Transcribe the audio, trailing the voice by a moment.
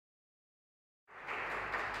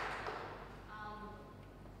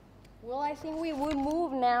Well, I think we will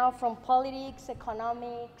move now from politics,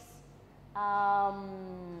 economics, and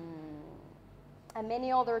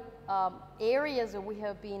many other areas that we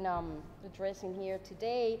have been addressing here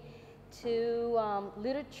today to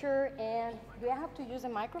literature and, do I have to use a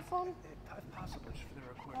microphone? If possible, just for the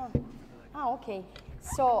recording. Okay.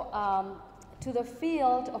 So, to the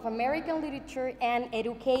field of American literature and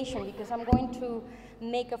education, because I'm going to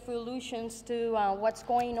make a few allusions to what's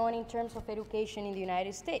going on in terms of education in the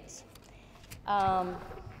United States.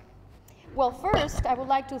 Well, first, I would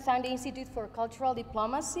like to thank the Institute for Cultural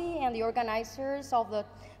Diplomacy and the organizers of the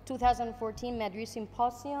 2014 Madrid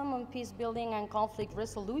Symposium on Peace Building and Conflict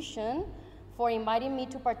Resolution for inviting me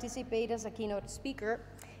to participate as a keynote speaker.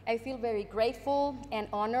 I feel very grateful and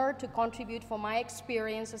honored to contribute from my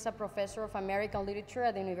experience as a professor of American literature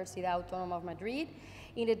at the Universidad Autónoma of Madrid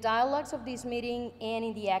in the dialogues of this meeting and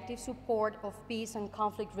in the active support of peace and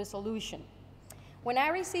conflict resolution. When I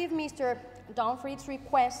received Mr. Donfried's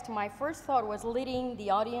request, my first thought was leading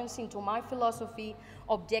the audience into my philosophy,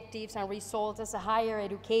 objectives, and results as a higher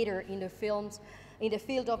educator in the field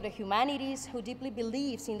of the humanities who deeply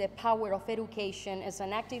believes in the power of education as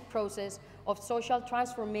an active process of social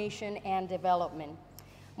transformation and development.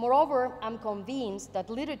 Moreover, I'm convinced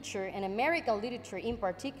that literature, and American literature in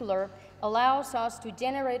particular, allows us to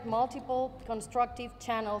generate multiple constructive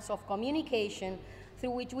channels of communication through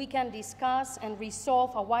which we can discuss and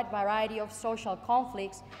resolve a wide variety of social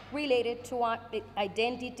conflicts related to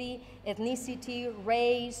identity, ethnicity,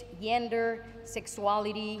 race, gender,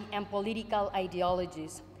 sexuality, and political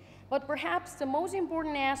ideologies. But perhaps the most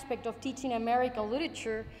important aspect of teaching American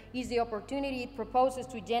literature is the opportunity it proposes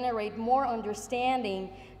to generate more understanding,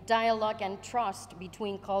 dialogue, and trust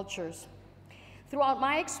between cultures. Throughout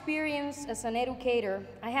my experience as an educator,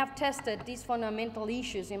 I have tested these fundamental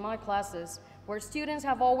issues in my classes, where students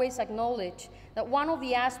have always acknowledged that one of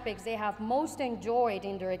the aspects they have most enjoyed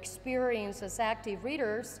in their experience as active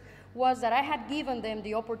readers was that I had given them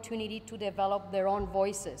the opportunity to develop their own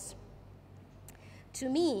voices. To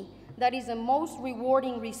me, that is the most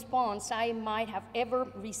rewarding response I might have ever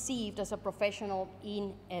received as a professional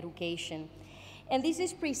in education. And this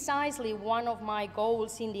is precisely one of my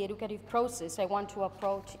goals in the educative process I want to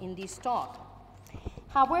approach in this talk.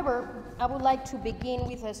 However, I would like to begin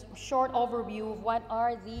with a short overview of what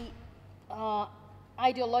are the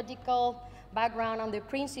ideological background and the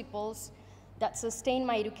principles that sustain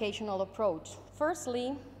my educational approach.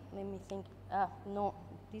 Firstly, let me think,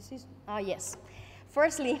 yes.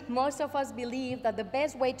 Firstly, most of us believe that the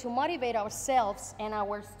best way to motivate ourselves and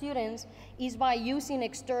our students is by using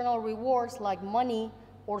external rewards like money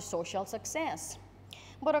or social success.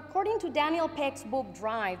 But according to Daniel Peck's book,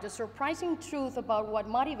 Drive, The Surprising Truth About What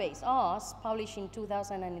Motivates Us, published in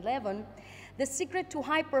 2011, the secret to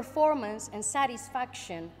high performance and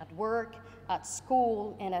satisfaction at work, at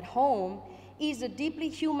school, and at home is a deeply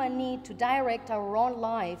human need to direct our own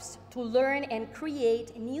lives, to learn and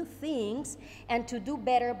create new things, and to do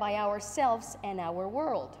better by ourselves and our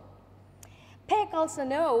world. Peck also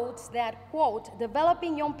notes that, quote,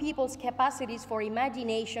 developing young people's capacities for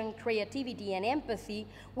imagination, creativity, and empathy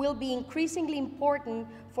will be increasingly important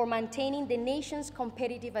for maintaining the nation's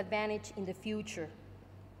competitive advantage in the future,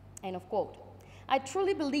 end of quote. I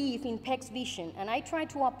truly believe in Peck's vision, and I try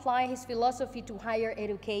to apply his philosophy to higher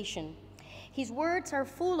education. His words are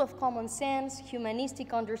full of common sense,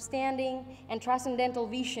 humanistic understanding, and transcendental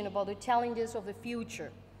vision about the challenges of the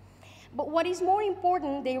future. But what is more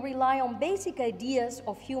important, they rely on basic ideas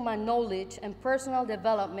of human knowledge and personal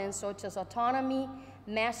development such as autonomy,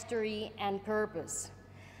 mastery, and purpose.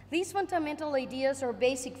 These fundamental ideas are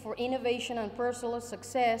basic for innovation and personal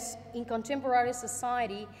success in contemporary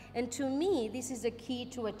society, and to me, this is the key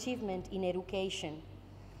to achievement in education.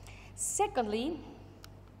 Secondly,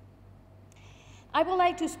 I would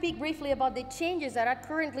like to speak briefly about the changes that are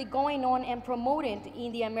currently going on and promoted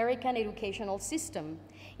in the American educational system.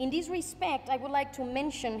 In this respect, I would like to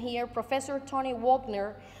mention here Professor Tony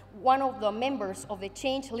Wagner, one of the members of the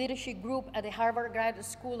Change Leadership Group at the Harvard Graduate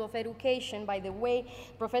School of Education. By the way,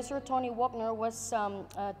 Professor Tony Wagner was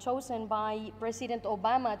chosen by President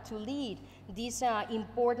Obama to lead these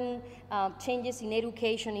important changes in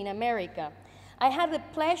education in America. I had the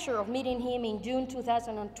pleasure of meeting him in June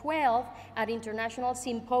 2012 at International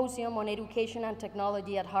Symposium on Education and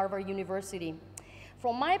Technology at Harvard University.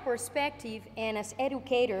 From my perspective and as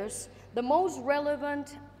educators, the most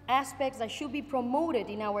relevant aspects that should be promoted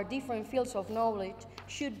in our different fields of knowledge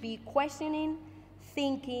should be questioning,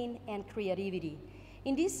 thinking, and creativity.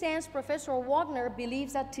 In this sense, Professor Wagner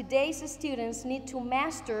believes that today's students need to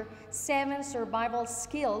master 7 survival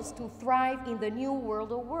skills to thrive in the new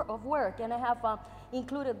world of work, and I have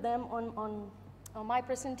included them on my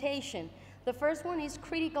presentation. The first one is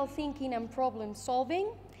critical thinking and problem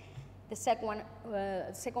solving. The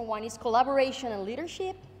second one is collaboration and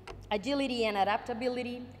leadership, agility and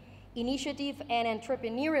adaptability, initiative and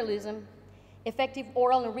entrepreneurialism, effective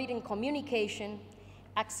oral and written communication,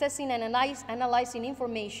 accessing and analyzing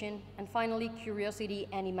information, and finally, curiosity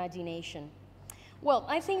and imagination. Well,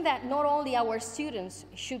 I think that not only our students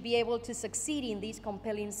should be able to succeed in these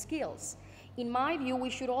compelling skills. In my view, we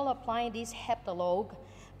should all apply this heptalogue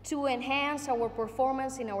to enhance our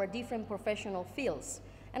performance in our different professional fields.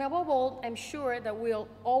 And above all, I'm sure that we'll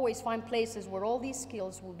always find places where all these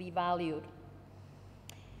skills will be valued.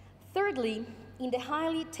 Thirdly, in the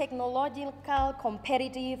highly technological,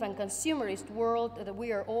 competitive, and consumerist world that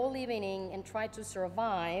we are all living in and try to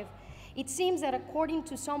survive, it seems that according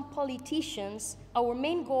to some politicians, our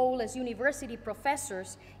main goal as university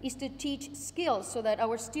professors is to teach skills so that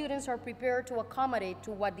our students are prepared to accommodate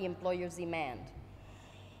to what the employers demand.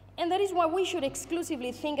 And that is what we should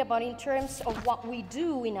exclusively think about in terms of what we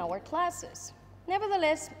do in our classes.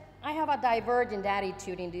 Nevertheless, I have a divergent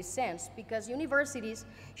attitude in this sense, because universities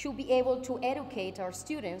should be able to educate our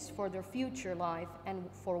students for their future life and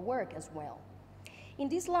for work as well. In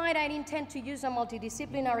this slide, I intend to use a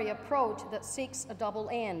multidisciplinary approach that seeks a double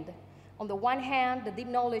end. On the one hand, the deep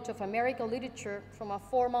knowledge of American literature from a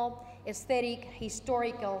formal, aesthetic,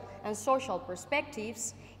 historical, and social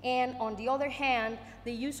perspectives, and on the other hand,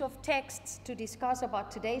 the use of texts to discuss about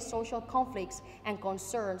today's social conflicts and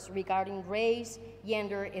concerns regarding race,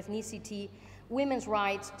 gender, ethnicity, women's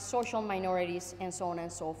rights, social minorities, and so on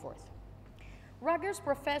and so forth. Rutgers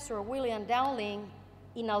professor William Dowling,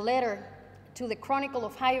 in a letter to the Chronicle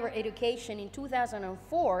of Higher Education in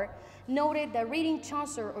 2004, noted that reading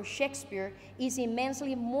Chaucer or Shakespeare is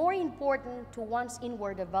immensely more important to one's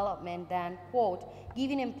inward development than, quote,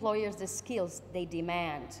 giving employers the skills they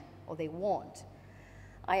demand or they want.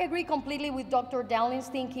 I agree completely with Dr. Dowling's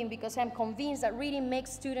thinking, because I'm convinced that reading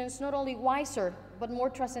makes students not only wiser, but more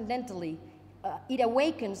transcendentally, it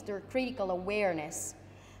awakens their critical awareness.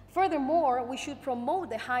 Furthermore, we should promote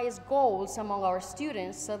the highest goals among our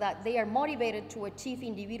students so that they are motivated to achieve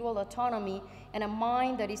individual autonomy and a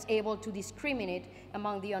mind that is able to discriminate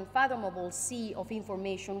among the unfathomable sea of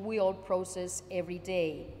information we all process every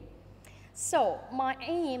day. So, my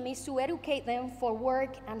aim is to educate them for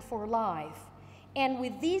work and for life. And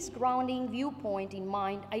with this grounding viewpoint in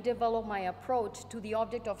mind, I develop my approach to the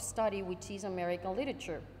object of study, which is American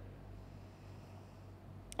literature.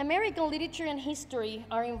 American literature and history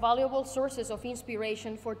are invaluable sources of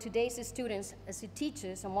inspiration for today's students, as it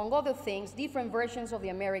teaches, among other things, different versions of the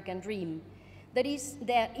American dream. That is,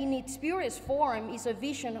 that in its purest form is a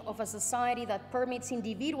vision of a society that permits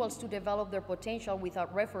individuals to develop their potential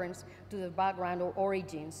without reference to their background or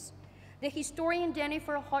origins. The historian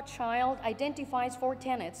Jennifer Hochschild identifies 4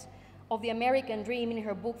 tenets of the American dream in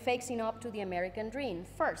her book, Facing Up to the American Dream.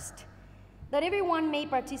 First, that everyone may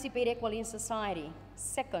participate equally in society.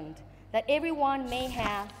 Second, that everyone may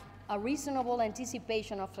have a reasonable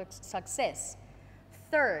anticipation of success.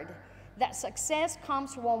 Third, that success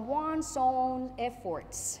comes from one's own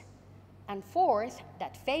efforts. And fourth,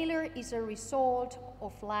 that failure is a result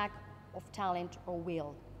of lack of talent or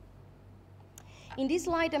will. In this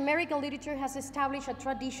light, American literature has established a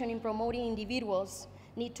tradition in promoting individuals'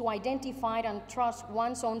 need to identify and trust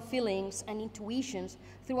one's own feelings and intuitions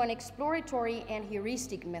through an exploratory and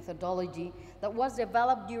heuristic methodology that was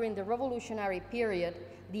developed during the Revolutionary period,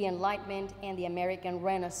 the Enlightenment, and the American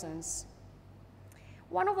Renaissance.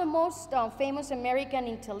 One of the most famous American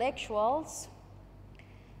intellectuals,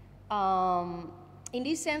 in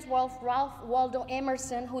this sense, was Ralph Waldo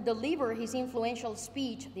Emerson, who delivered his influential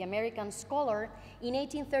speech, The American Scholar, in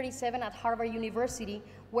 1837 at Harvard University,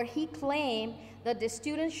 where he claimed that the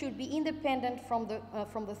students should be independent from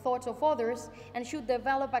the thoughts of others and should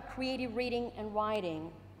develop a creative reading and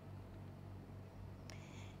writing.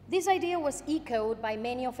 This idea was echoed by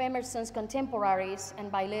many of Emerson's contemporaries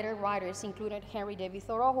and by later writers, including Henry David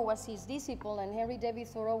Thoreau, who was his disciple, and Henry David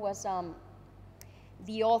Thoreau was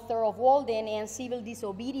the author of Walden and Civil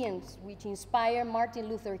Disobedience, which inspired Martin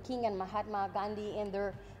Luther King and Mahatma Gandhi in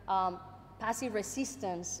their passive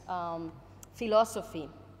resistance philosophy.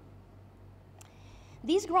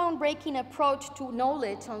 This groundbreaking approach to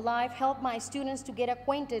knowledge and life helped my students to get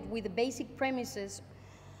acquainted with the basic premises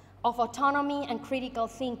of autonomy and critical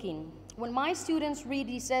thinking. When my students read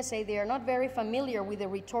this essay, they are not very familiar with the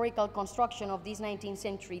rhetorical construction of this 19th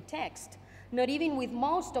century text, not even with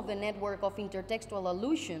most of the network of intertextual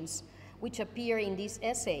allusions which appear in this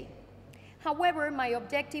essay. However, my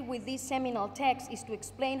objective with this seminal text is to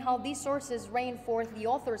explain how these sources reinforce the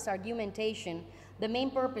author's argumentation, the main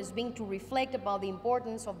purpose being to reflect about the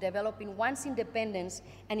importance of developing one's independence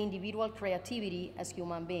and individual creativity as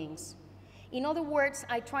human beings. In other words,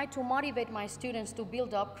 I try to motivate my students to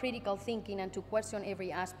build up critical thinking and to question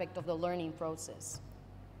every aspect of the learning process.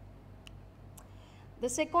 The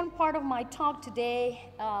second part of my talk today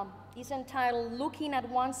is entitled Looking at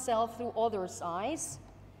Oneself Through Others' Eyes.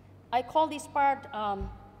 I call this part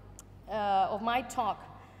of my talk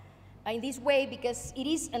in this way because it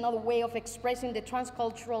is another way of expressing the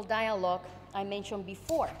transcultural dialogue I mentioned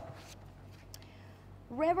before.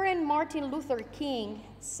 Reverend Martin Luther King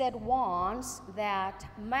said once that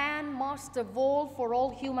man must evolve for all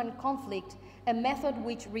human conflict a method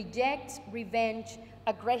which rejects revenge,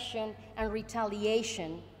 aggression, and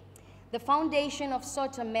retaliation. The foundation of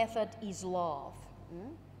such a method is love.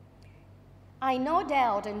 I no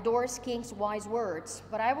doubt endorse King's wise words,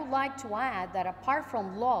 but I would like to add that apart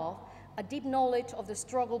from love, a deep knowledge of the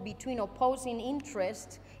struggle between opposing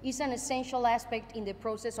interests is an essential aspect in the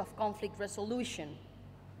process of conflict resolution.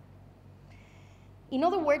 In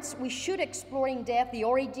other words, we should explore in depth the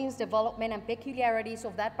origins, development, and peculiarities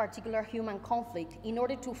of that particular human conflict in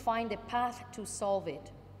order to find a path to solve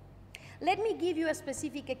it. Let me give you a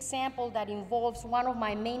specific example that involves one of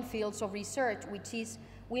my main fields of research, which is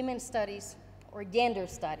women's studies or gender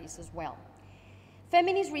studies as well.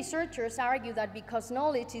 Feminist researchers argue that because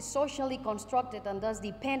knowledge is socially constructed and thus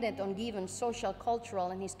dependent on given social,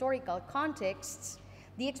 cultural, and historical contexts,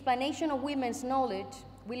 the explanation of women's knowledge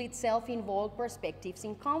will itself involve perspectives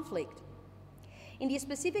in conflict. In the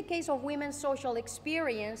specific case of women's social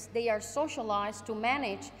experience, they are socialized to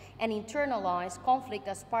manage and internalize conflict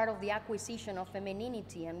as part of the acquisition of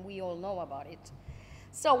femininity, and we all know about it.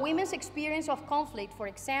 So women's experience of conflict, for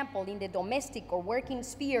example, in the domestic or working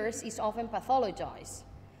spheres is often pathologized.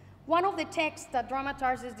 One of the texts that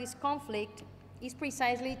dramatizes this conflict is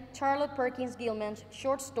precisely Charlotte Perkins Gilman's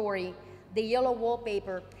short story, The Yellow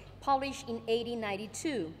Wallpaper, published in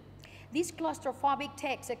 1892. This claustrophobic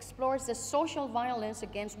text explores the social violence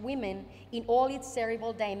against women in all its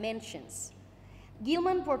cerebral dimensions.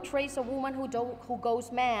 Gilman portrays a woman who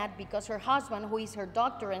goes mad because her husband, who is her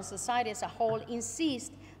doctor and society as a whole,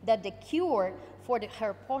 insists that the cure for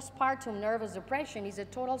her postpartum nervous depression is a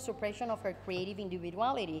total suppression of her creative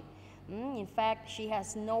individuality. In fact, she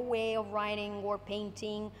has no way of writing or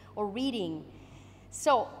painting or reading.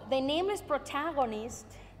 So the nameless protagonist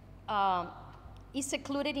is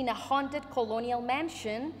secluded in a haunted colonial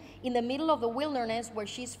mansion in the middle of the wilderness where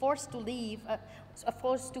she's forced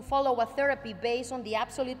to follow a therapy based on the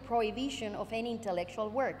absolute prohibition of any intellectual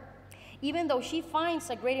work, even though she finds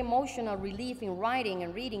a great emotional relief in writing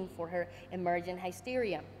and reading for her emergent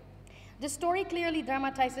hysteria. The story clearly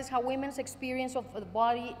dramatizes how women's experience of the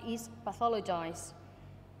body is pathologized.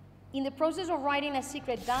 In the process of writing a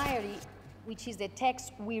secret diary, which is the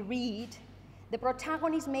text we read, the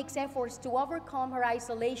protagonist makes efforts to overcome her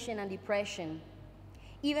isolation and depression.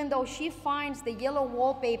 Even though she finds the yellow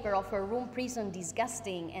wallpaper of her room prison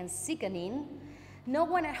disgusting and sickening, no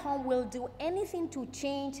one at home will do anything to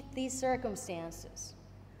change these circumstances.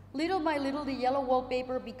 Little by little, the yellow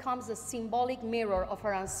wallpaper becomes a symbolic mirror of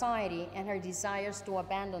her anxiety and her desires to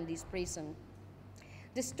abandon this prison.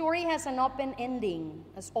 The story has an open ending,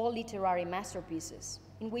 as all literary masterpieces,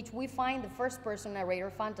 in which we find the first-person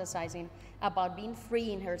narrator fantasizing about being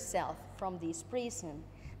free in herself from this prison.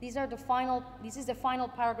 This is the final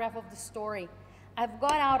paragraph of the story. I've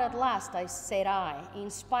got out at last, said I, in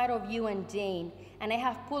spite of you and Jane, and I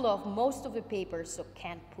have pulled off most of the papers, so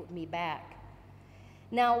can't put me back.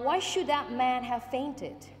 Now, why should that man have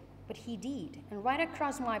fainted? But he did, and right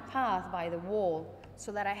across my path by the wall,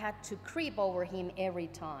 so that I had to creep over him every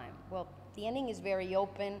time. Well, the ending is very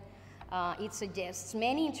open. It suggests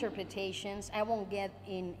many interpretations. I won't get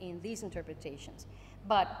in these interpretations.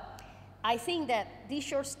 But I think that this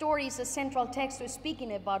short story is a central text to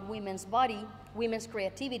speaking about women's body, women's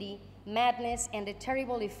creativity, madness, and the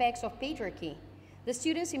terrible effects of patriarchy. The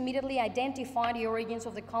students immediately identify the origins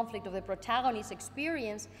of the conflict of the protagonist's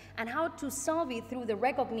experience and how to solve it through the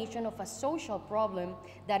recognition of a social problem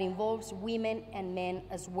that involves women and men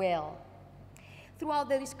as well. Throughout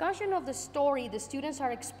the discussion of the story, the students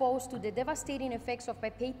are exposed to the devastating effects of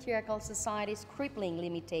a patriarchal society's crippling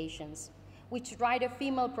limitations, which drive a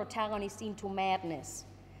female protagonist into madness.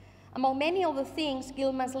 Among many other things,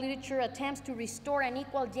 Gilman's literature attempts to restore an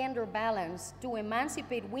equal gender balance, to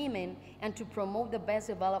emancipate women, and to promote the best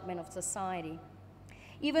development of society.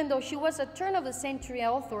 Even though she was a turn-of-the-century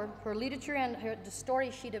author, her literature and the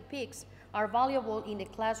stories she depicts are valuable in the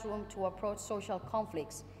classroom to approach social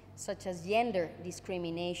conflicts, such as gender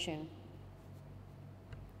discrimination.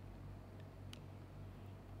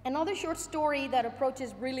 Another short story that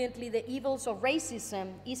approaches brilliantly the evils of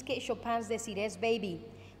racism is Kate Chopin's Desiree's Baby,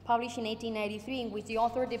 published in 1893, in which the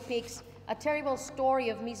author depicts a terrible story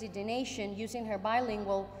of miscegenation using her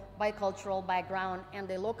bilingual, bicultural background and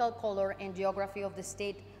the local color and geography of the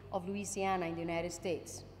state of Louisiana in the United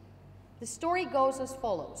States. The story goes as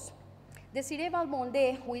follows. Desiree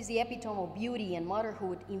Valmondé, who is the epitome of beauty and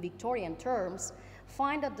motherhood in Victorian terms,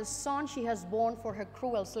 finds that the son she has born for her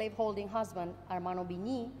cruel slaveholding husband, Armand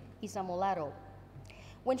Aubigny, is a mulatto.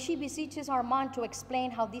 When she beseeches Armand to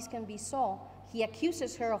explain how this can be so, he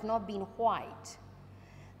accuses her of not being white.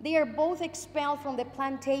 They are both expelled from the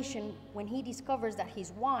plantation when he discovers that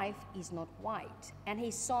his wife is not white and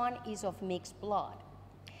his son is of mixed blood.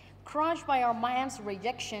 Crushed by Armand's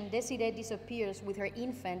rejection, Desiree disappears with her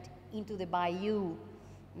infant into the bayou.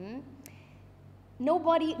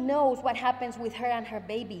 Nobody knows what happens with her and her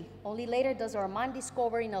baby. Only later does Armand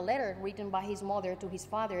discover in a letter written by his mother to his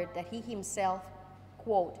father that he himself,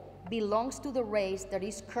 quote, belongs to the race that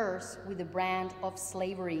is cursed with the brand of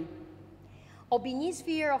slavery. Aubigny's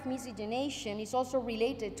fear of miscegenation is also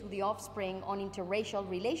related to the offspring on interracial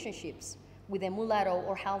relationships, with a mulatto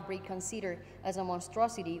or half-breed considered as a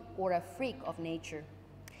monstrosity or a freak of nature.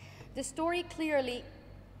 The story clearly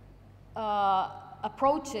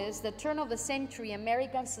approaches the turn-of-the-century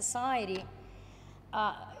American society,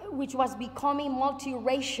 which was becoming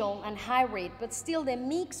multiracial and hybrid, but still the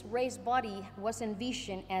mixed race body was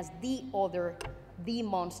envisioned as the other, the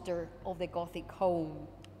monster of the Gothic home.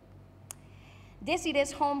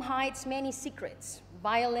 Desiree's home hides many secrets: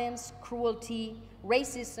 violence, cruelty,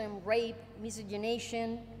 racism, rape,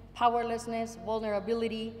 miscegenation, powerlessness,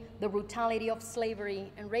 vulnerability, the brutality of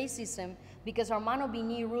slavery, and racism, because Armand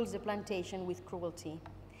Aubigny rules the plantation with cruelty.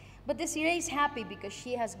 But Desiree is happy because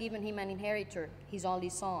she has given him an inheritor, his only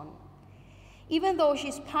son. Even though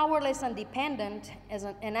she's powerless and dependent as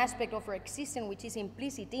an aspect of her existence which is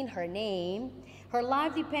implicit in her name, her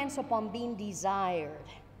life depends upon being desired.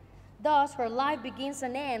 Thus, her life begins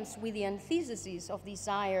and ends with the antithesis of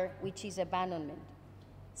desire, which is abandonment,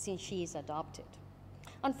 since she is adopted.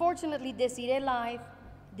 Unfortunately, Desiree's life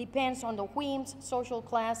depends on the whims, social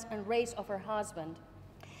class, and race of her husband.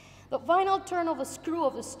 The final turn of the screw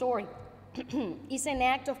of the story is an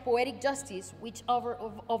act of poetic justice which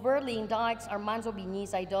overtly indicts Armand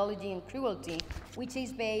Aubigny's ideology and cruelty, which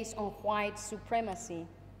is based on white supremacy.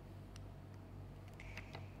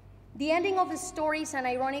 The ending of the story is an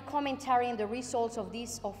ironic commentary on the results of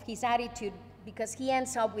his attitude, because he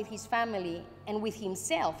ends up with his family and with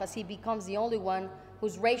himself, as he becomes the only one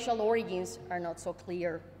whose racial origins are not so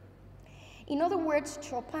clear. In other words,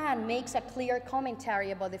 Chopin makes a clear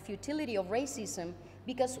commentary about the futility of racism,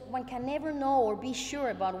 because one can never know or be sure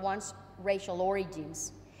about one's racial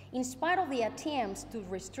origins. In spite of the attempts to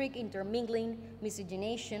restrict intermingling,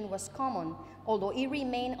 miscegenation was common, although it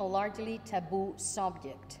remained a largely taboo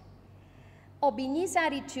subject. Aubigny's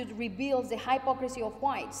attitude reveals the hypocrisy of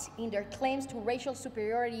whites in their claims to racial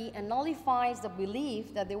superiority and nullifies the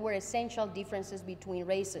belief that there were essential differences between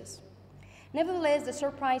races. Nevertheless, the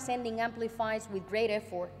surprise ending amplifies with great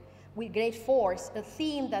force, a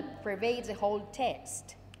theme that pervades the whole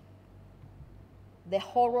text: the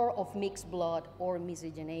horror of mixed blood or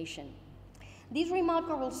miscegenation. This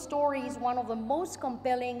remarkable story is one of the most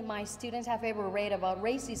compelling my students have ever read about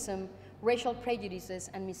racism, racial prejudices,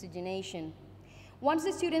 and miscegenation. Once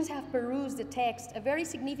the students have perused the text, a very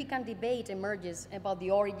significant debate emerges about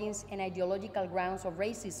the origins and ideological grounds of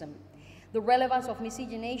racism, the relevance of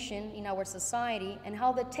miscegenation in our society, and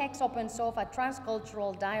how the text opens off a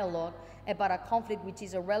transcultural dialogue about a conflict which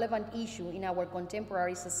is a relevant issue in our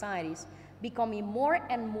contemporary societies, becoming more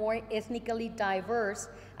and more ethnically diverse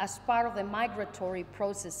as part of the migratory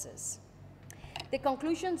processes. The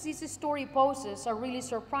conclusions this story poses are really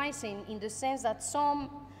surprising in the sense that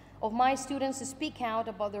some of my students speak out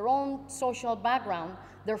about their own social background,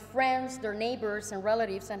 their friends, their neighbors, and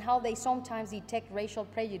relatives, and how they sometimes detect racial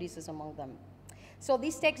prejudices among them. So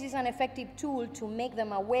this text is an effective tool to make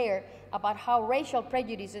them aware about how racial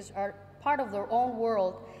prejudices are part of their own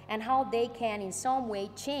world and how they can in some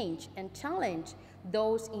way change and challenge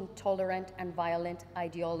those intolerant and violent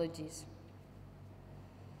ideologies.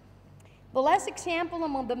 The last example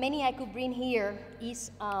among the many I could bring here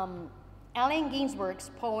is Allen Ginsberg's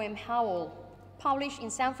poem Howl, published in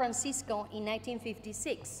San Francisco in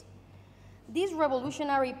 1956. This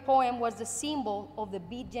revolutionary poem was the symbol of the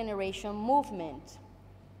Beat Generation movement.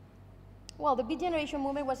 Well, the Beat Generation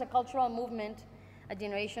movement was a cultural movement, a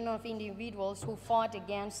generation of individuals who fought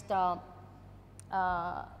against the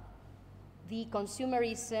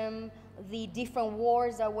consumerism, the different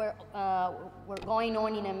wars that were going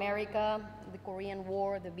on in America, the Korean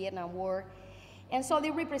War, the Vietnam War. And so they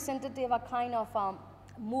represented a kind of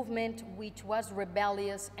movement which was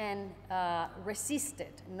rebellious and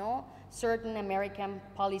resisted certain American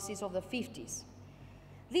policies of the 50s.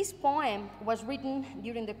 This poem was written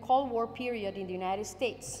during the Cold War period in the United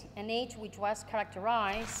States, an age which was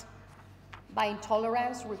characterized by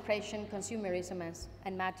intolerance, repression, consumerism,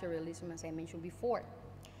 and materialism, as I mentioned before.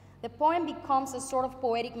 The poem becomes a sort of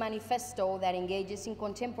poetic manifesto that engages in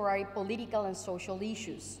contemporary political and social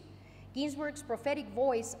issues. Ginsberg's prophetic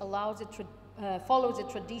voice follows the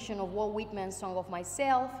tradition of Walt Whitman's Song of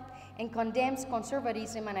Myself and condemns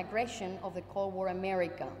conservatism and aggression of the Cold War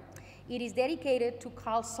America. It is dedicated to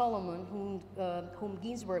Carl Solomon, whom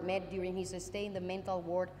Ginsberg met during his stay in the mental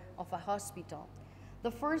ward of a hospital.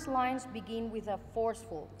 The first lines begin with a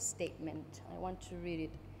forceful statement. I want to read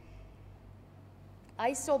it.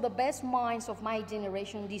 I saw the best minds of my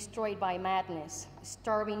generation destroyed by madness,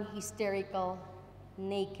 starving, hysterical,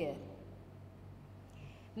 naked.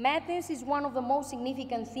 Madness is one of the most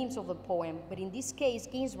significant themes of the poem, but in this case,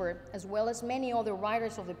 Ginsberg, as well as many other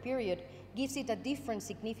writers of the period, gives it a different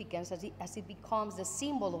significance as it becomes the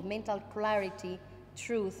symbol of mental clarity,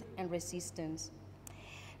 truth, and resistance.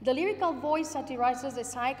 The lyrical voice satirizes the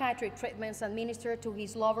psychiatric treatments administered to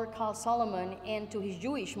his lover Carl Solomon and to his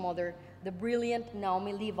Jewish mother, the brilliant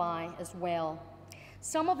Naomi Levi, as well.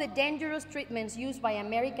 Some of the dangerous treatments used by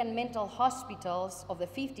American mental hospitals of the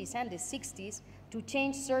 50s and the 60s to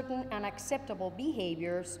change certain unacceptable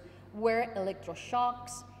behaviors were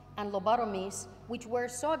electroshocks and lobotomies, which were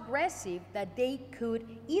so aggressive that they could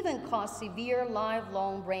even cause severe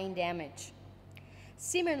lifelong brain damage.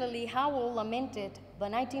 Similarly, Howell lamented the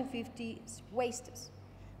 1950s wastes,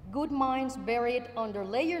 good minds buried under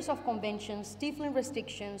layers of conventions, stifling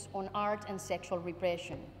restrictions on art and sexual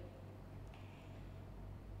repression.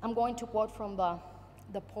 I'm going to quote from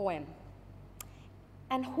the poem.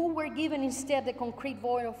 And who were given instead the concrete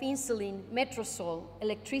void of insulin, metrosol,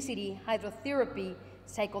 electricity, hydrotherapy,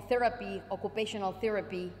 psychotherapy, occupational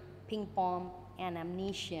therapy, ping pong, and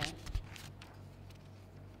amnesia.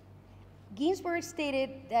 Ginsberg stated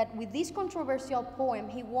that with this controversial poem,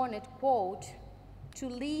 he wanted, quote, to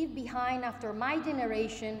leave behind after my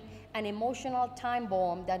generation an emotional time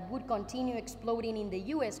bomb that would continue exploding in the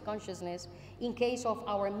US consciousness in case of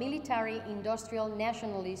our military-industrial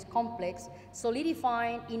nationalist complex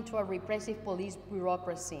solidifying into a repressive police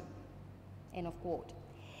bureaucracy, end of quote.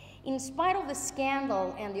 In spite of the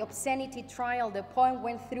scandal and the obscenity trial the poem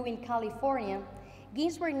went through in California,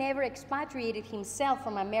 Ginsberg never expatriated himself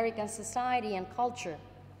from American society and culture.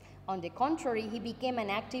 On the contrary, he became an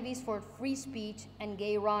activist for free speech and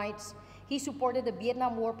gay rights. He supported the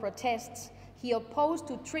Vietnam War protests. He opposed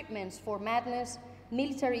to treatments for madness,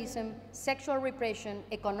 militarism, sexual repression,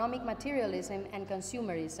 economic materialism, and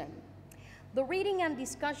consumerism. The reading and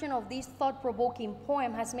discussion of this thought-provoking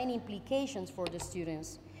poem has many implications for the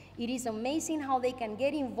students. It is amazing how they can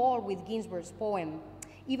get involved with Ginsberg's poem,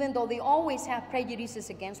 even though they always have prejudices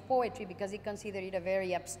against poetry because they consider it a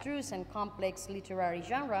very abstruse and complex literary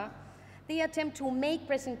genre. They attempt to make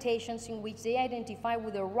presentations in which they identify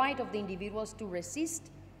with the right of the individuals to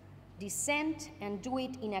resist, dissent, and do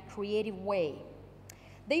it in a creative way.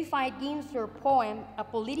 They find Ginsberg's poem a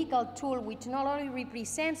political tool which not only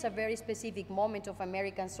represents a very specific moment of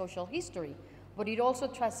American social history, but it also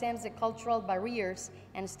transcends the cultural barriers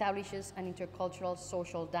and establishes an intercultural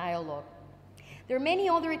social dialogue. There are many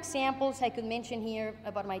other examples I could mention here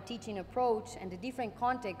about my teaching approach and the different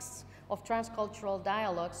contexts of transcultural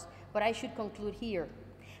dialogues, but I should conclude here.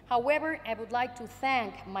 However, I would like to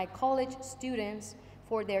thank my college students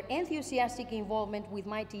for their enthusiastic involvement with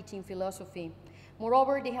my teaching philosophy.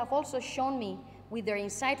 Moreover, they have also shown me with their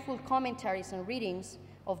insightful commentaries and readings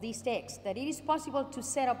of these texts that it is possible to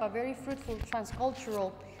set up a very fruitful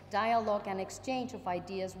transcultural dialogue and exchange of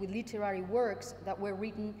ideas with literary works that were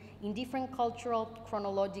written in different cultural,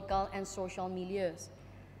 chronological, and social milieus.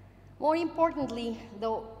 More importantly,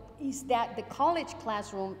 though, is that the college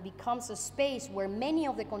classroom becomes a space where many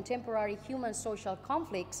of the contemporary human social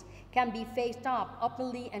conflicts can be faced up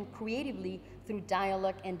openly and creatively through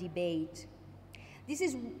dialogue and debate. This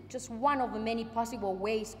is just one of the many possible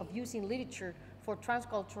ways of using literature for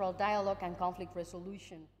transcultural dialogue and conflict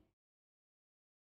resolution.